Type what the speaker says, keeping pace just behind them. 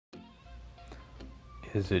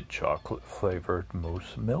Is it chocolate flavored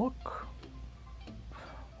moose milk?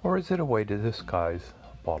 Or is it a way to disguise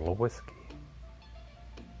a bottle of whiskey?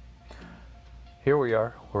 Here we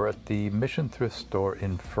are, we're at the Mission Thrift store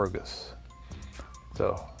in Fergus. It's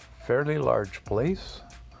a fairly large place,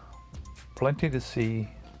 plenty to see,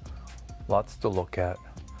 lots to look at,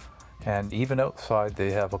 and even outside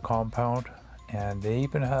they have a compound, and they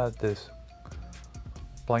even had this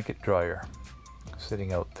blanket dryer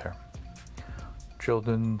sitting out there.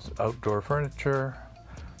 Children's outdoor furniture.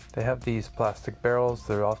 They have these plastic barrels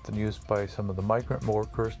that are often used by some of the migrant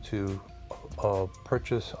workers to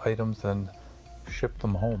purchase items and ship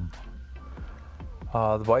them home.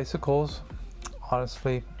 The bicycles,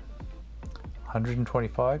 honestly,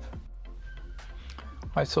 $125.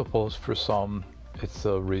 I suppose for some it's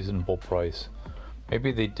a reasonable price.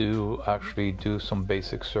 Maybe they do actually do some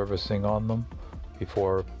basic servicing on them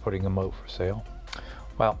before putting them out for sale.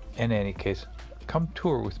 Well, in any case, come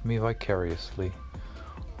tour with me vicariously,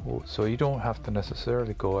 so you don't have to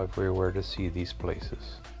necessarily go everywhere to see these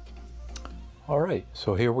places. Alright,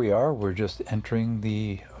 so here we are. We're just entering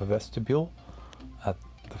the vestibule at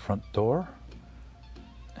the front door,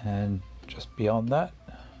 and just beyond that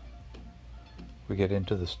we get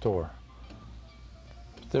into the store.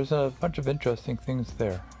 There's a bunch of interesting things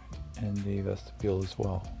there in the vestibule as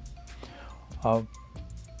well.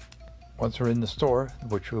 Once we're in the store,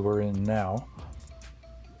 which we're in now,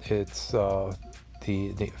 it's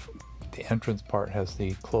the entrance part has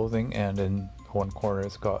the clothing, and in one corner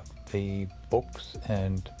it's got the books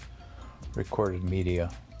and recorded media,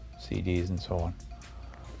 CDs and so on.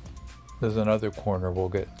 There's another corner we'll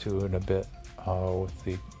get to in a bit with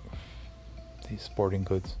the sporting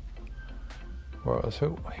goods. Well,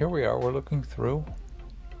 so here we are, we're looking through.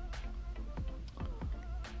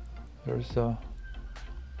 There's an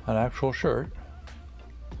actual shirt.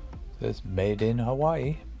 It says made in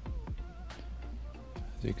Hawaii.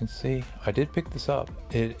 As you can see, I did pick this up.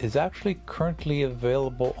 It is actually currently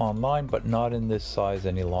available online, but not in this size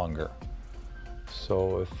any longer.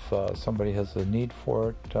 So if somebody has a need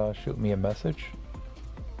for it, shoot me a message.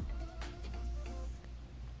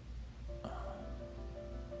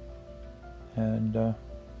 And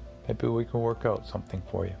maybe we can work out something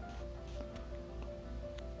for you.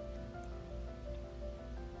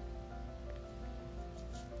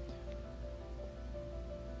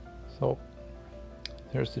 So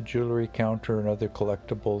there's the jewelry counter and other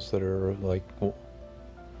collectibles that are like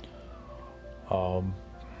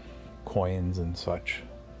coins and such.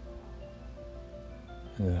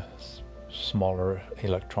 Smaller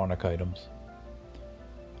electronic items.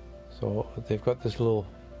 So they've got this little,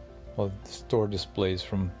 well, store displays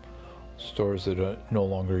from stores that are no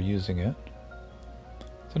longer using it.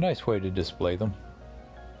 It's a nice way to display them.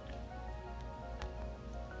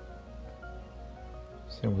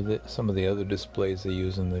 Same with some of the other displays they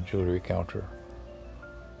use in the jewelry counter.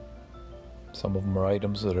 Some of them are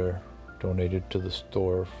items that are donated to the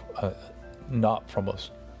store, not from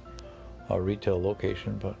a retail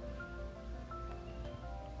location, but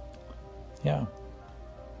yeah.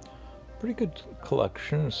 Pretty good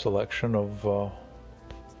selection of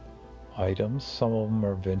items. Some of them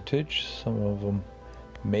are vintage, some of them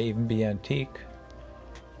may even be antique.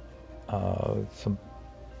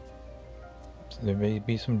 There may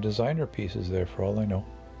be some designer pieces there for all I know.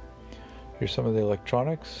 Here's some of the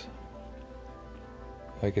electronics.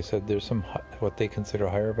 Like I said, there's some what they consider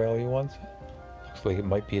higher value ones. Looks like it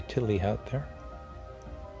might be a Tilly hat there.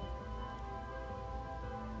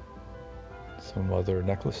 Some other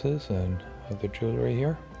necklaces and other jewelry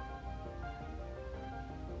here.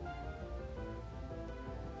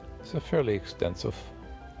 It's a fairly extensive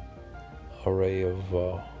array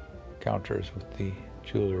of counters with the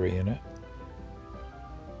jewelry in it.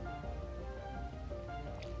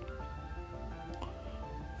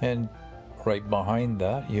 And right behind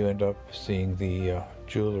that you end up seeing the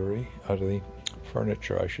jewelry, out of the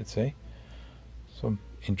furniture I should say. Some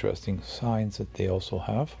interesting signs that they also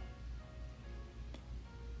have.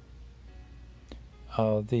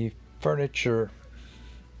 The furniture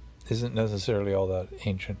isn't necessarily all that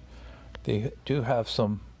ancient. They do have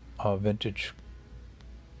some vintage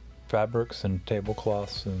fabrics and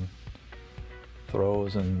tablecloths and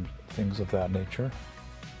throws and things of that nature.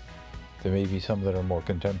 There may be some that are more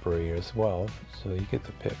contemporary as well, so you get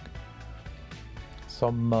to pick.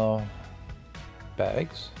 Some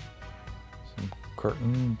bags, some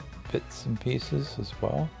curtain bits and pieces as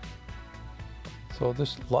well. So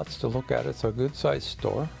there's lots to look at. It's a good sized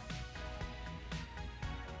store.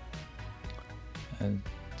 And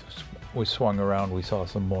we swung around, we saw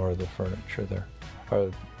some more of the furniture there,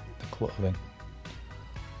 or the clothing.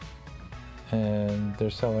 and they're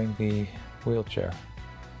selling the wheelchair.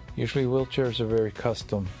 Usually wheelchairs are very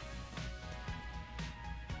custom.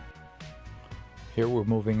 Here we're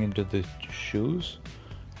moving into the shoes,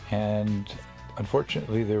 and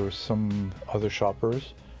unfortunately there were some other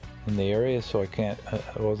shoppers in the area, so I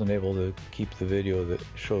wasn't able to keep the video that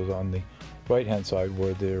shows on the right hand side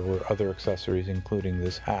where there were other accessories, including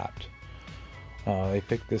this hat. I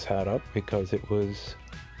picked this hat up because it was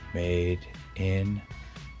made in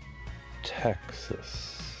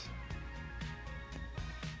Texas.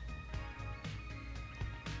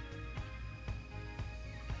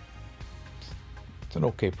 It's an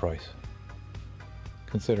okay price,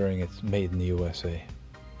 considering it's made in the USA.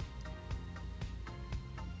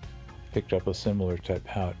 Picked up a similar type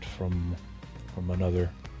hat from another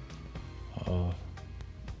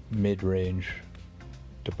mid-range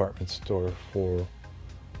department store for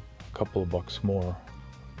a couple of bucks more,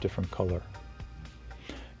 different color.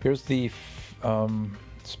 Here's the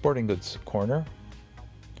sporting goods corner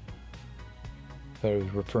that I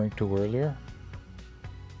was referring to earlier.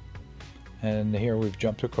 And here we've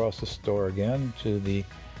jumped across the store again to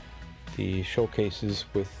the showcases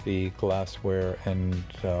with the glassware and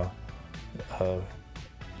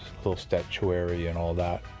little statuary and all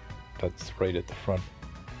that. That's right at the front.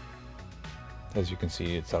 As you can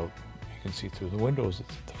see, it's out. You can see through the windows.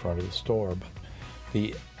 It's at the front of the store, but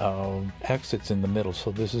the exit's in the middle. So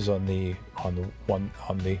this is on the one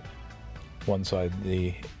side.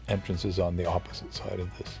 The entrance is on the opposite side of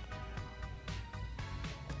this.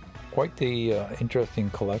 Quite the interesting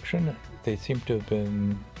collection. They seem to have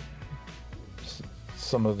been,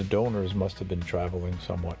 some of the donors must have been traveling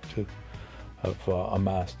somewhat to have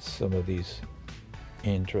amassed some of these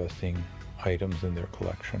interesting items in their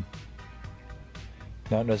collection.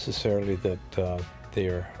 Not necessarily that they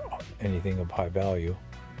are anything of high value.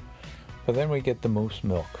 But then we get the moose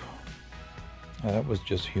milk. That was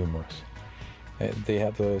just humorous. They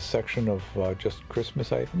have a section of just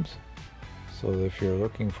Christmas items. So if you're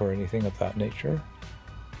looking for anything of that nature,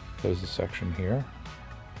 there's a section here.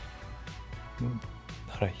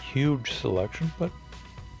 Not a huge selection, but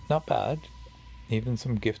not bad. Even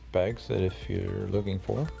some gift bags that if you're looking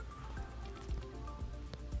for.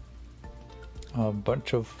 A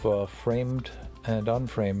bunch of framed and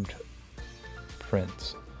unframed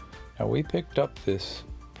prints. Now we picked up this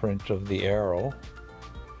print of the arrow.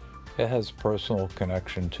 It has personal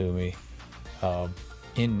connection to me.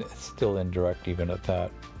 Still indirect even at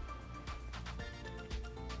that.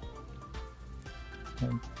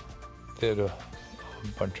 And did a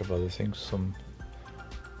bunch of other things, some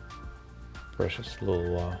precious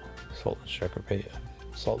little salt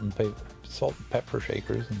and pepper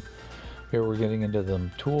shakers, and here we're getting into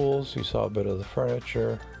them tools. You saw a bit of the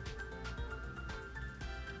furniture,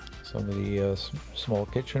 some of the small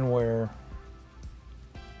kitchenware,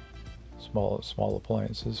 small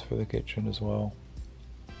appliances for the kitchen as well.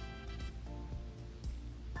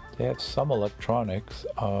 They have some electronics.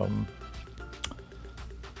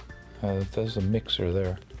 There's a mixer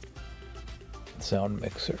there, sound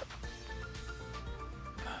mixer.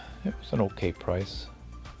 It was an okay price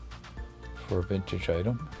for a vintage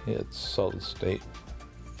item. It's solid state.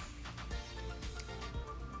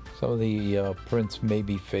 Some of the prints may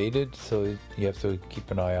be faded, so you have to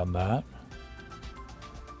keep an eye on that.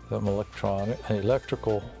 Some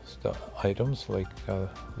electrical items like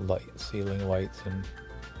ceiling lights and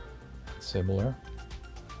similar.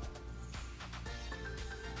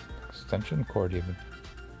 Extension cord even.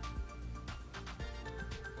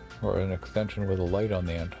 Or an extension with a light on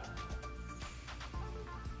the end.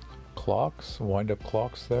 Clocks, wind-up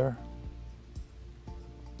clocks there.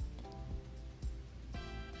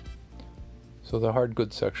 So the hard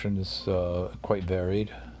goods section is quite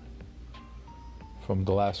varied. From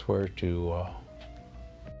glassware to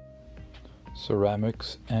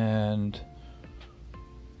ceramics and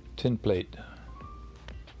tin plate.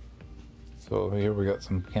 So here we got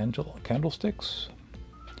some candlesticks,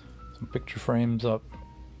 some picture frames up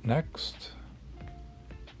next,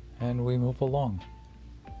 and we move along.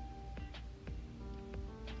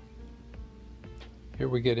 Here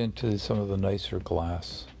we get into some of the nicer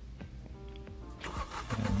glass,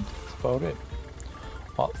 and that's about it.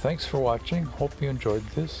 Well, thanks for watching. Hope you enjoyed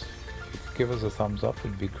this. If you could give us a thumbs up,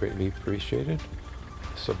 it'd be greatly appreciated.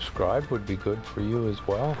 Subscribe would be good for you as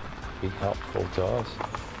well. It'd be helpful to us.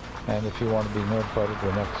 And if you want to be notified of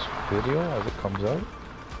the next video as it comes out,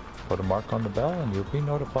 put a mark on the bell and you'll be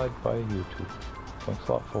notified by YouTube. Thanks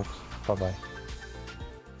a lot, folks. Bye-bye.